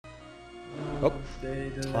Oh,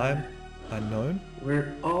 time unknown.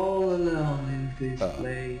 We're all alone in this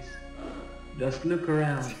place. Just look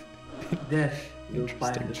around. Death will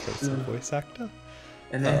find Interesting us choice of soon. voice actor.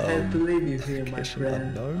 And I have to leave you here, my Location friend.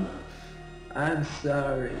 unknown. I'm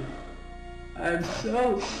sorry. I'm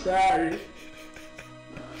so sorry.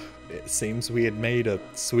 It seems we had made a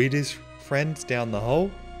Swedish friend down the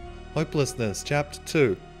hole. Hopelessness, chapter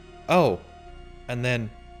 2. Oh, and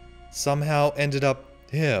then somehow ended up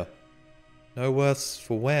here. No worse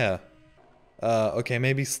for wear. Okay,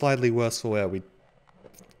 maybe slightly worse for wear. We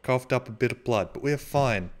coughed up a bit of blood, but we're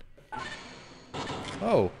fine.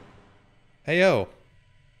 Oh. Hey yo.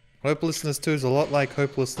 Hopelessness 2 is a lot like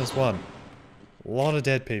Hopelessness 1. A lot of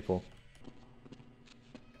dead people.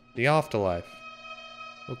 The Afterlife.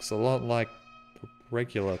 Looks a lot like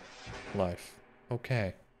regular life.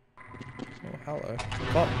 Okay. Oh, hello.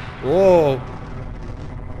 Oh. Whoa!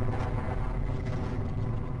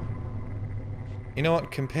 You know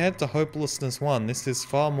what? Compared to Hopelessness 1, this is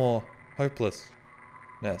far more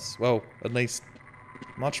hopelessness. Well, at least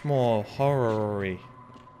much more horror-y.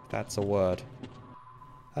 That's a word.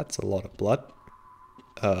 That's a lot of blood.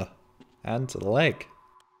 And to the leg.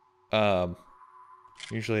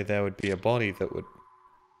 Usually there would be a body that would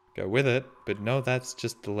go with it, but no, that's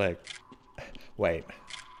just the leg. Wait.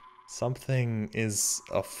 Something is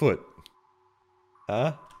afoot.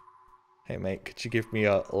 Huh? Hey mate, could you give me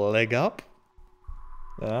a leg up?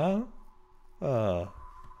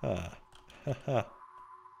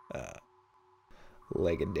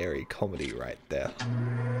 Legendary comedy right there.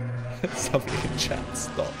 Somebody in chat,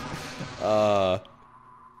 stop.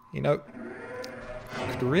 You know,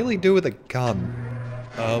 I could really do with a gun.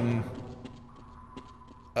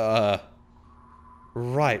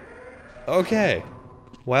 Right. Okay.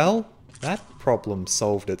 Well, that problem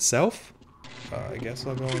solved itself. I guess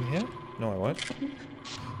I'll go in here? No, I won't.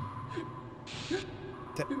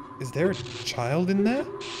 Is there a child in there?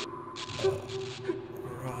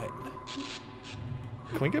 Right.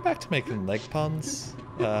 Can we go back to making leg puns?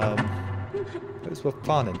 Those were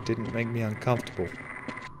fun and didn't make me uncomfortable.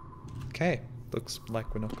 Okay, looks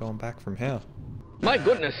like we're not going back from here. My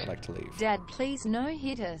goodness! I'd like to leave. Dad, please no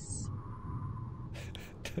hit us.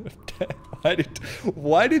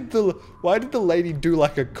 Why did the lady do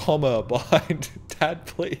like a comma behind Dad,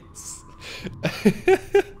 please?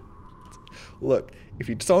 Look, if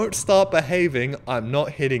you don't start behaving, I'm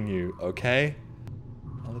not hitting you, okay?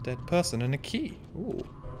 Another dead person and a key. Ooh.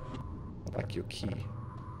 I like your key.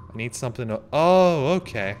 I need something to... Oh,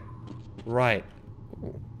 okay. Right.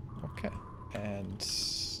 Ooh, okay. And...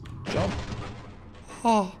 jump.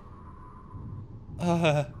 Oh.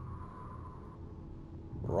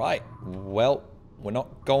 Right. Well, we're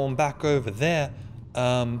not going back over there.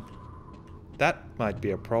 That might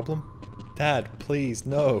be a problem. Dad, please,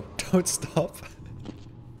 no. Don't stop.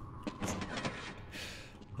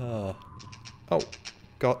 Oh,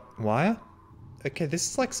 got wire? Okay, this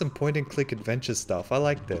is like some point-and-click adventure stuff. I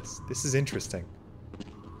like this. This is interesting.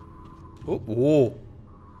 Oh, whoa.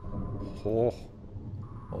 Oh,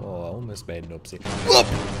 I almost made an oopsie. Whoop!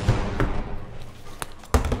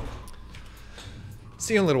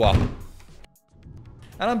 See you in a little while.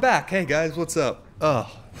 And I'm back. Hey guys, what's up?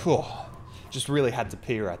 Just really had to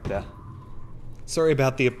pee right there. Sorry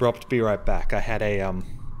about the abrupt be right back. I had a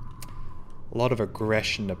lot of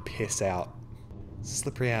aggression to piss out.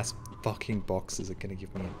 Slippery ass fucking boxes are gonna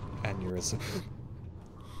give me an aneurysm.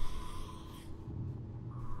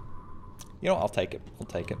 You know what, I'll take it. I'll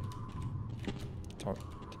take it. Don't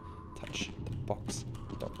touch the box.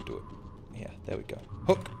 Don't do it. Yeah, there we go.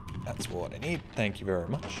 Hook. That's what I need. Thank you very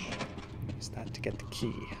much. Use that to get the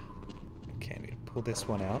key. Okay, I need to pull this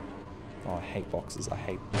one out. Oh, I hate boxes. I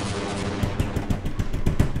hate...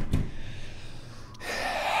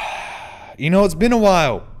 You know, it's been a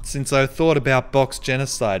while since I thought about box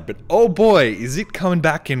genocide, but oh boy, is it coming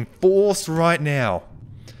back in force right now.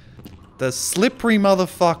 The slippery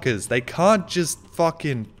motherfuckers, they can't just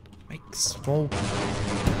fucking make small...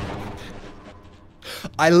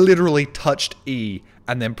 I literally touched E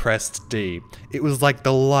and then pressed D. It was like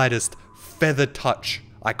the lightest feather touch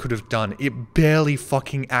I could have done. It barely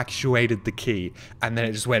fucking actuated the key, and then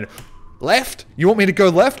it just went, left? You want me to go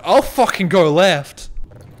left? I'll fucking go left.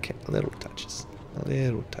 Okay, little touches.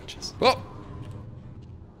 Little touches. Oh!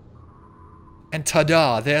 And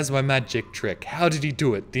ta-da, there's my magic trick. How did he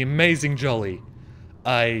do it? The amazing Jolly.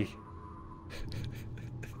 How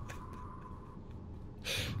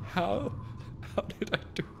did I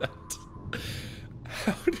do that?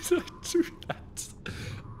 How did I do that?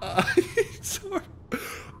 Sorry.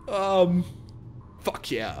 Fuck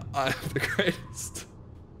yeah, I'm the greatest.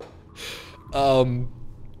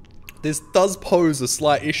 This does pose a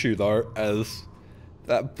slight issue though, as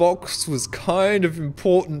that box was kind of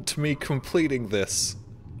important to me completing this.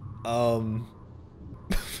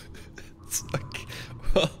 It's like,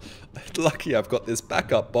 well, lucky I've got this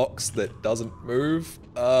backup box that doesn't move.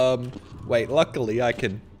 Wait, luckily I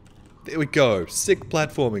can... There we go, sick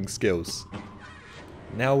platforming skills.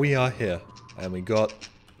 Now we are here, and we got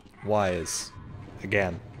wires.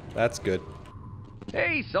 Again, that's good.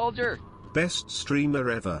 Hey, soldier! Best streamer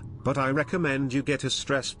ever, but I recommend you get a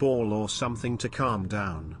stress ball or something to calm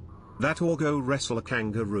down. That or go wrestle a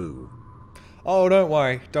kangaroo. Oh, don't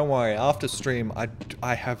worry, don't worry. After stream,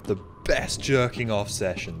 I have the best jerking off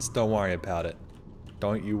sessions. Don't worry about it.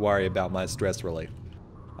 Don't you worry about my stress relief.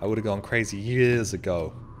 I would have gone crazy years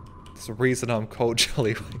ago. It's the reason I'm called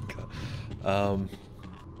Jollywinker.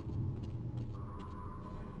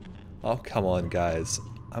 Oh, come on, guys.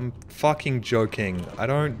 I'm fucking joking. I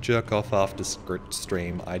don't jerk off after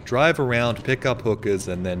stream. I drive around, pick up hookers,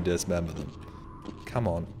 and then dismember them. Come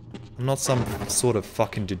on. I'm not some sort of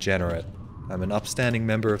fucking degenerate. I'm an upstanding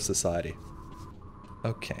member of society.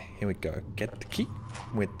 Okay, here we go. Get the key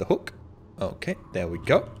with the hook. Okay, there we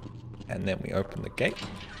go. And then we open the gate.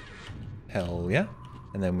 Hell yeah.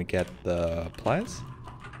 And then we get the pliers.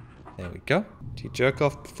 There we go. Do you jerk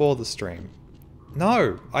off before the stream?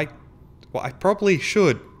 No, well, I probably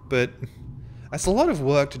should, but it's a lot of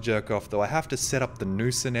work to jerk off though. I have to set up the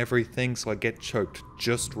noose and everything so I get choked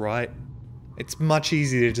just right. It's much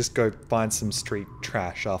easier to just go find some street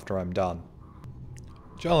trash after I'm done.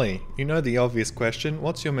 Jolly, you know the obvious question.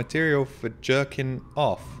 What's your material for jerking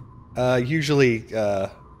off? Usually, the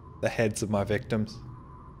heads of my victims.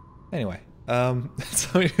 Anyway,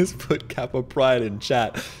 somebody just put Kappa Pride in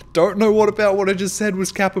chat. Don't know what about what I just said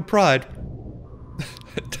was Kappa Pride.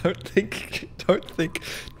 Don't think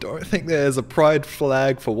there's a pride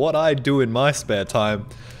flag for what I do in my spare time.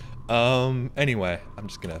 Anyway, I'm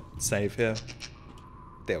just gonna save here.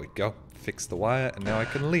 There we go. Fix the wire, and now I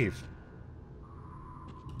can leave.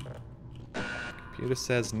 Computer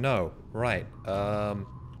says no. Right.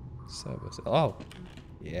 Service. Oh.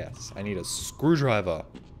 Yes. I need a screwdriver.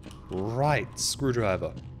 Right.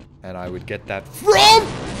 Screwdriver. And I would get that from...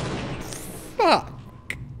 Fuck.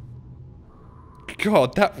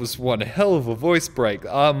 God, that was one hell of a voice break.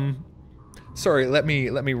 Sorry, let me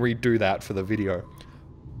redo that for the video.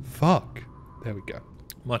 Fuck. There we go.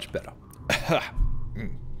 Much better.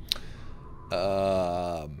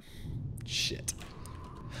 Shit.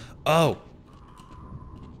 Oh.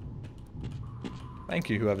 Thank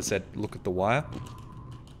you, whoever said look at the wire.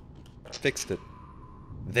 Fixed it.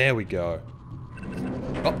 There we go.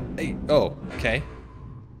 Oh, hey, oh, okay.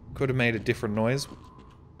 Could have made a different noise.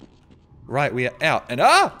 Right, we are out, and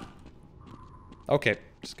okay,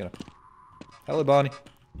 just gonna... Hello, Barney.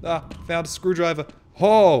 Found a screwdriver.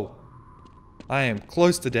 Oh! I am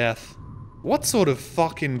close to death. What sort of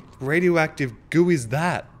fucking radioactive goo is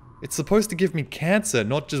that? It's supposed to give me cancer,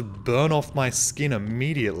 not just burn off my skin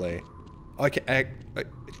immediately. Okay,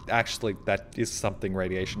 actually, that is something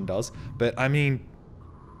radiation does, but I mean...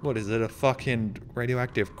 What is it, a fucking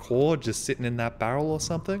radioactive core just sitting in that barrel or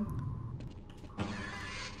something?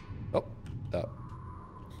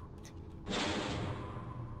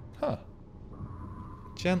 Huh.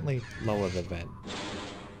 Gently lower the vent.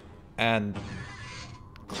 And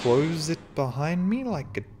close it behind me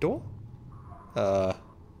like a door?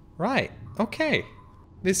 Right. Okay.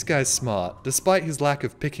 This guy's smart. Despite his lack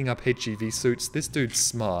of picking up HEV suits, this dude's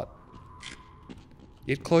smart.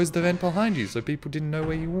 It closed the vent behind you so people didn't know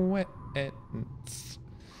where you went. The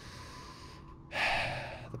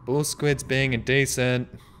bull squid's being indecent.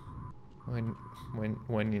 When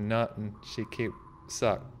you're not and she keep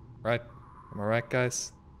suck, right? Am I right,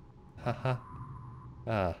 guys? Haha.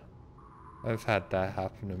 I've had that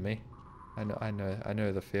happen to me. I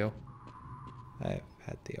know the feel. I've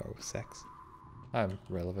had the oral sex. I'm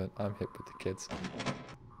relevant. I'm hip with the kids.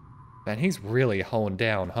 Man, he's really hoeing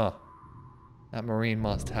down, huh? That Marine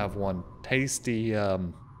must have one tasty,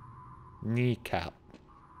 kneecap.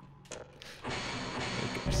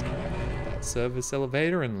 Just gonna get that service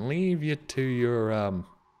elevator and leave you to your,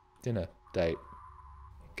 dinner date.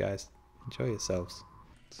 Guys, enjoy yourselves.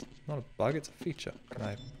 It's not a bug, it's a feature. Can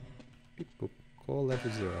I... Beep boop. Call level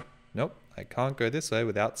 0. Nope, I can't go this way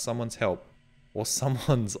without someone's help. Or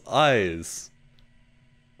someone's eyes.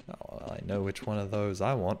 Oh, well, I know which one of those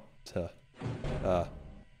I want to...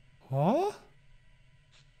 What?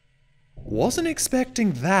 Wasn't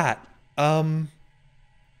expecting that. I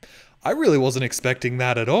really wasn't expecting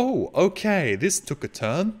that at all. Okay, this took a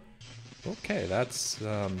turn. Okay, that's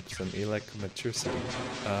some electromatricity.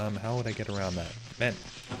 How would I get around that? Man.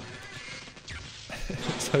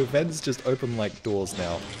 So vents just open like doors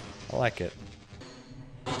now. I like it.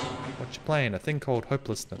 What you playing? A thing called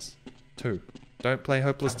Hopelessness 2. Don't play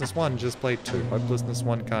Hopelessness 1, just play 2. Hopelessness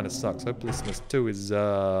 1 kinda sucks. Hopelessness 2 is,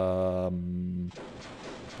 hello.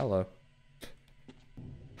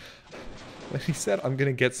 When he said, I'm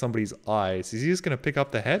gonna get somebody's eyes, is he just gonna pick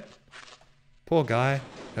up the head? Poor guy.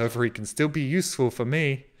 However, he can still be useful for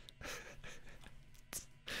me.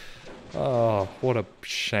 Oh, what a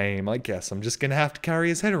shame. I guess I'm just gonna have to carry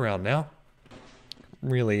his head around now.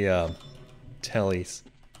 Really, Telly's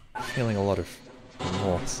feeling a lot of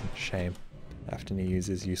remorse and shame after he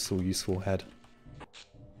uses useful head.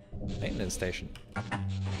 Maintenance station.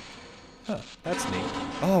 Huh, that's neat.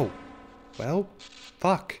 Oh, well,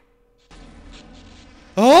 fuck.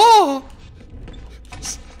 Oh!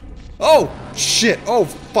 Oh, shit. Oh,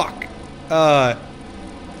 fuck. I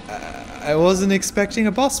wasn't expecting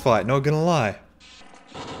a boss fight, not gonna lie.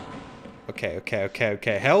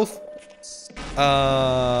 Okay. Health?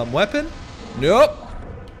 Weapon? Nope.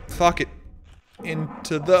 Fuck it.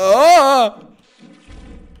 Into the... Ah!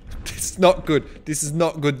 This is not good. This is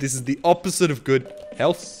not good. This is the opposite of good.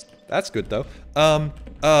 Health? That's good, though.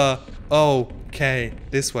 Okay.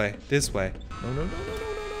 This way. No.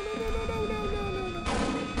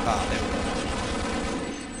 Ah, there we go.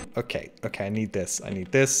 Okay, I need this.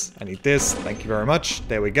 Thank you very much.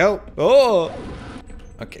 There we go. Oh!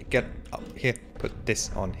 Okay, get up here. Put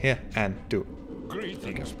this on here and do it.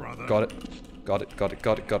 Greetings, brother. Got it.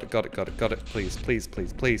 Please.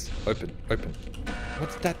 Open.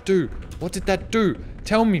 What did that do?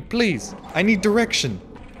 Tell me, please. I need direction.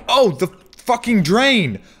 Oh, the fucking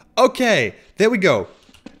drain. Okay, there we go.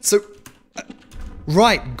 So,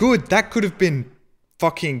 right, good. That could have been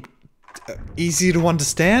fucking easy to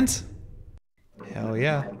understand. Hell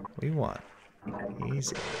yeah, we won.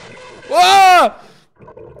 Easy. Ah!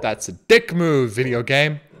 That's a dick move, video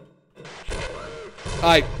game.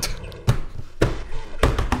 I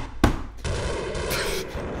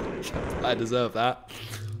deserve that.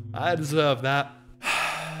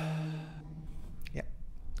 Yeah.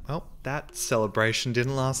 Well, that celebration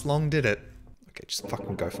didn't last long, did it? Okay, just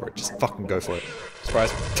fucking go for it.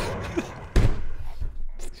 Surprise.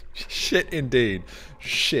 Shit indeed.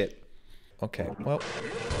 Shit. Okay, well.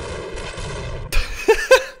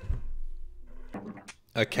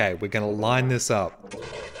 Okay, we're gonna line this up.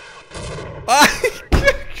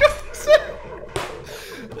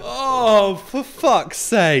 Oh, for fuck's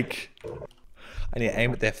sake. I need to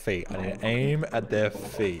aim at their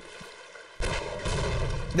feet.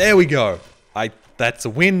 There we go. That's a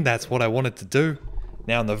win. That's what I wanted to do.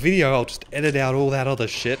 Now in the video, I'll just edit out all that other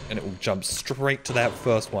shit and it will jump straight to that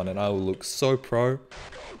first one and I will look so pro.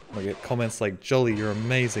 I'll get comments like, Jolly, you're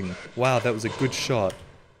amazing. Wow, that was a good shot.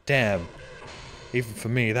 Damn. Even for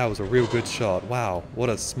me, that was a real good shot. Wow, what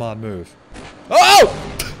a smart move. Oh!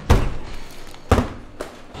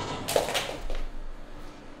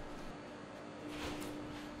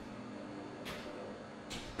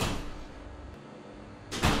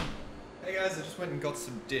 Hey guys, I just went and got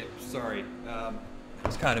some dip. Sorry, it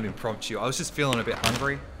was kind of impromptu. I was just feeling a bit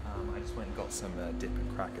hungry. I just went and got some dip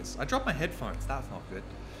and crackers. I dropped my headphones. That's not good.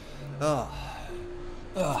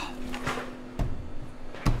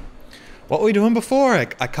 What were we doing before? I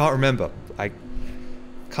can't remember. I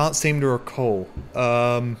can't seem to recall.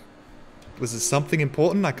 Was it something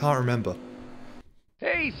important? I can't remember.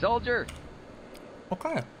 Hey, soldier!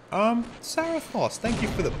 Okay. Sarathos, thank you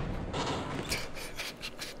for the...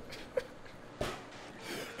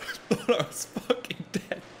 I thought I was fucking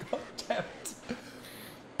dead. God damn it.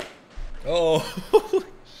 Oh, holy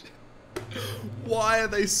shit. Why are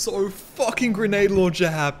they so fucking grenade launcher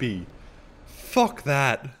happy? Fuck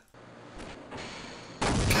that.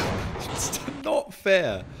 It's not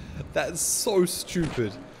fair. That's so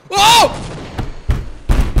stupid. Oh!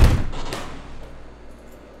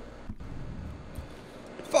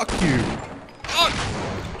 Fuck you. Oh!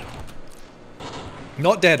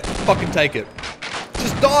 Not dead. Fucking take it.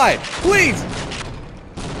 Just die, please.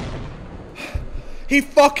 He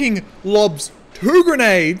fucking lobs 2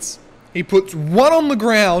 grenades. He puts 1 on the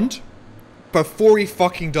ground before he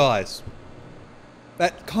fucking dies.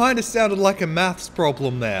 That kind of sounded like a maths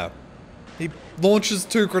problem there. He launches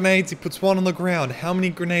 2 grenades, he puts 1 on the ground. How many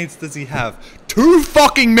grenades does he have? Too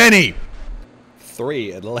fucking many!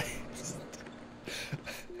 3 at least.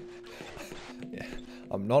 Yeah,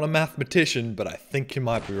 I'm not a mathematician, but I think you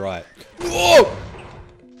might be right. Whoa!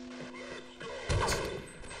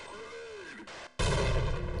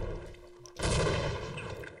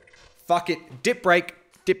 Fuck it. Dip break.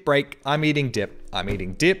 Dip break. I'm eating dip. I'm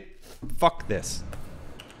eating dip. Fuck this.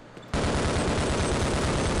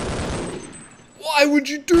 Why Why would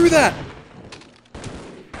you do that?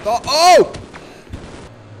 Oh!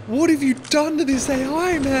 What have you done to this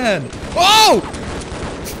AI, man? Oh!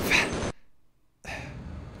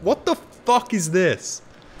 What the fuck is this?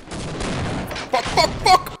 Fuck, fuck,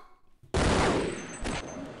 fuck!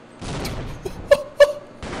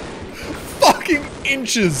 Fucking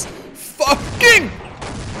inches! Fucking!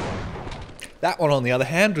 That one, on the other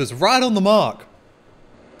hand, was right on the mark.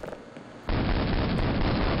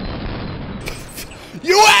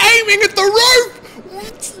 You were aiming at the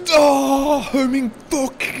roof! Oh, homing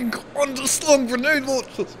fucking underslung grenade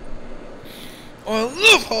launchers. I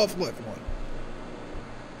love Half-Life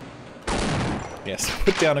 1. Yes,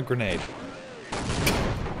 put down a grenade.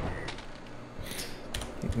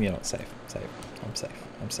 You're not safe. Safe. I'm safe.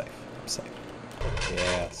 I'm safe. I'm safe.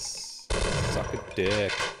 Yes. Suck a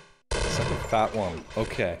dick. Suck a fat one.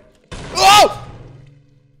 Okay. Oh!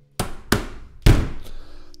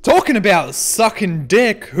 Talking about sucking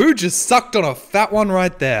dick, who just sucked on a fat one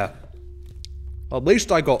right there? At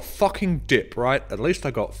least I got fucking dip, right? At least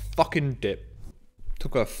I got fucking dip.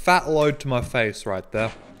 Took a fat load to my face right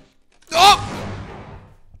there. Oh!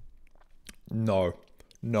 No.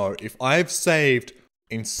 No. If I've saved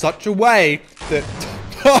in such a way that...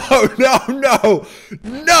 No, no, no!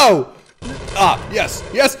 No! Ah, yes,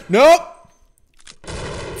 yes, no! No,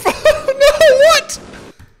 what?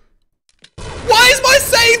 Why is my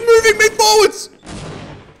save moving me forwards?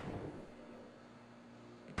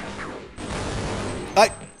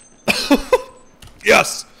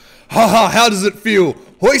 Yes! Haha, how does it feel?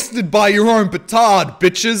 Hoisted by your own petard,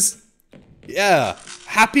 bitches! Yeah,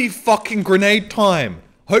 happy fucking grenade time.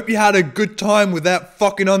 Hope you had a good time with that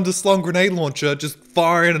fucking underslung grenade launcher, just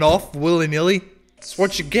firing it off willy-nilly. That's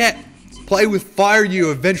what you get. Play with fire,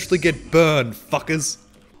 you eventually get burned, fuckers.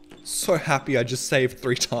 So happy I just saved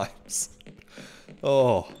 3 times.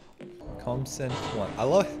 Oh. Comsent 1. I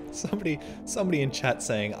love somebody in chat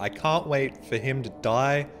saying, I can't wait for him to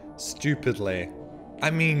die stupidly.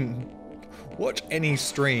 I mean, watch any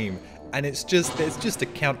stream and there's just a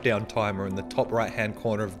countdown timer in the top right hand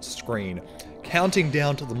corner of the screen, counting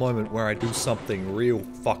down to the moment where I do something real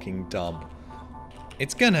fucking dumb.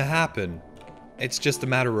 It's gonna happen. It's just a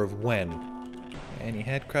matter of when. Any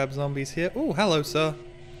headcrab zombies here? Oh, hello, sir.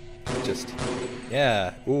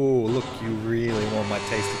 Yeah. Ooh, look, you really want my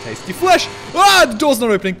tasty flesh! Ah, the door's not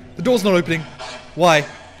opening. The door's not opening. Why?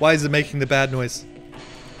 Why is it making the bad noise?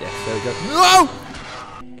 Yes, there we go. No!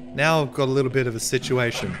 Now I've got a little bit of a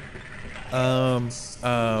situation. Oh,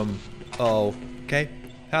 okay.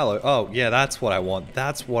 Hello. Oh, yeah, that's what I want.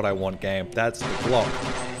 That's what I want, game. That's the block.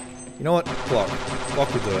 You know what? Block.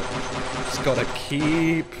 Block will do it. Just gotta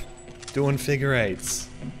keep doing figure eights.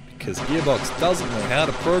 Because Gearbox doesn't know how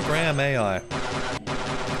to program AI.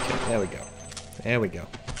 Okay, there we go. There we go.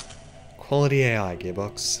 Quality AI,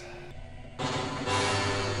 Gearbox.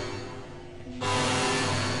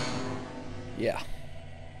 Yeah.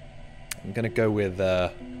 I'm gonna go with,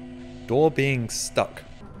 door being stuck.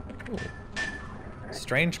 Ooh.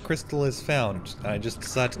 Strange crystal is found. I just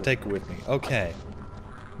decided to take it with me. Okay.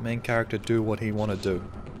 Main character do what he wanna do.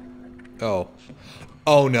 Oh.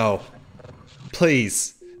 Oh no.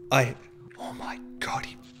 Please. Oh my god,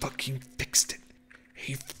 he fucking fixed it.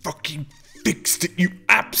 He fucking fixed it, you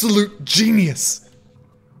absolute genius.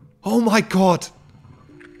 Oh my god.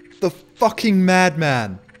 The fucking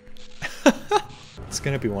madman. It's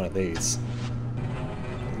gonna be one of these.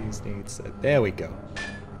 These needs... there we go.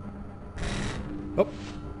 Oh.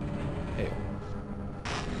 Hey.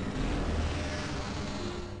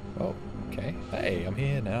 Oh, okay. Hey, I'm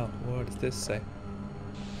here now. What does this say?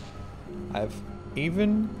 I've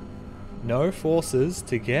even no forces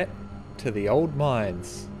to get to the old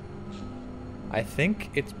mines. I think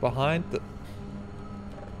it's behind the...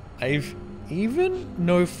 I've even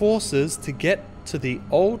no forces to get to the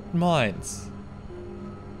old mines.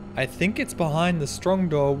 I think it's behind the strong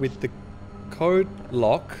door with the code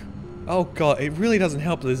lock. Oh god, it really doesn't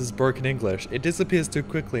help that this is broken English. It disappears too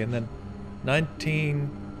quickly and then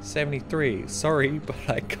 1973. Sorry, but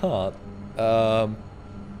I can't.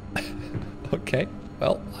 Okay,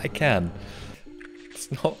 well, I can.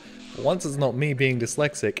 It's not... once it's not me being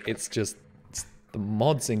dyslexic, it's just... it's the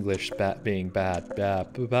mod's English being bad.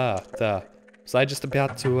 Was I just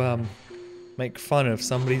about to, make fun of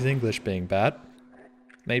somebody's English being bad?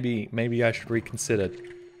 Maybe I should reconsider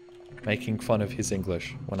making fun of his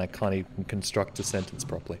English when I can't even construct a sentence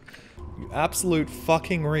properly. You absolute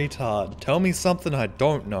fucking retard. Tell me something I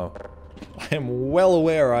don't know. I am well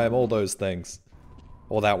aware I am all those things.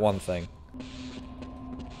 Or that one thing.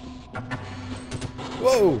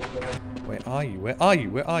 Whoa! Where are you? Where are you?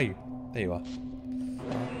 Where are you? There you are.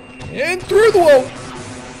 And through the wall!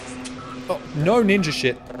 Oh, no ninja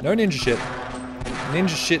shit. No ninja shit.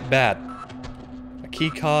 Ninja shit bad. A key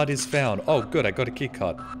card is found. Oh, good, I got a key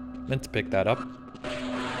card. Meant to pick that up.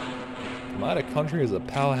 Mitochondria is a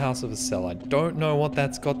powerhouse of a cell. I don't know what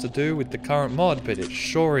that's got to do with the current mod, but it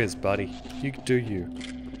sure is, buddy. You do you.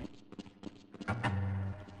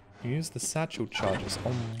 Use the satchel charges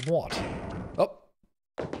on what? Oh.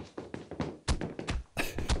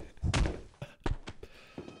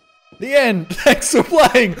 The end! Thanks for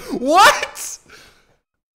playing! What?!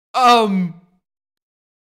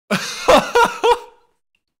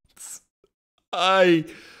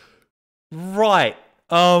 Right.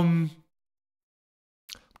 I'm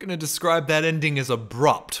gonna describe that ending as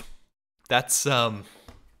abrupt. That's, I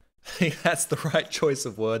think that's the right choice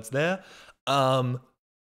of words there.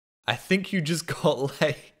 I think you just got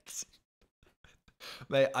late.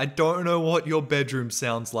 Mate, I don't know what your bedroom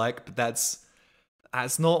sounds like, but that's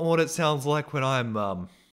not what it sounds like when I'm,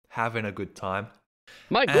 having a good time.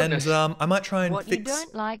 My goodness. And, I might try and What fix... you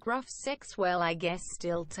don't like rough sex, well, I guess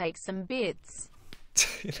still take some bits.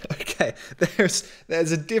 Okay,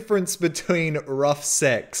 there's a difference between rough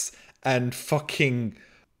sex and fucking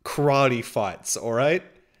karate fights, alright?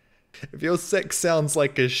 If your sex sounds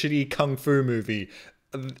like a shitty kung fu movie,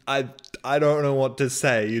 I don't know what to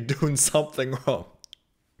say. You're doing something wrong.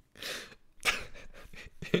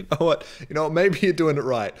 You know what? Maybe you're doing it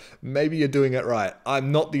right. Maybe you're doing it right.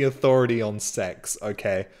 I'm not the authority on sex,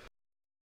 okay?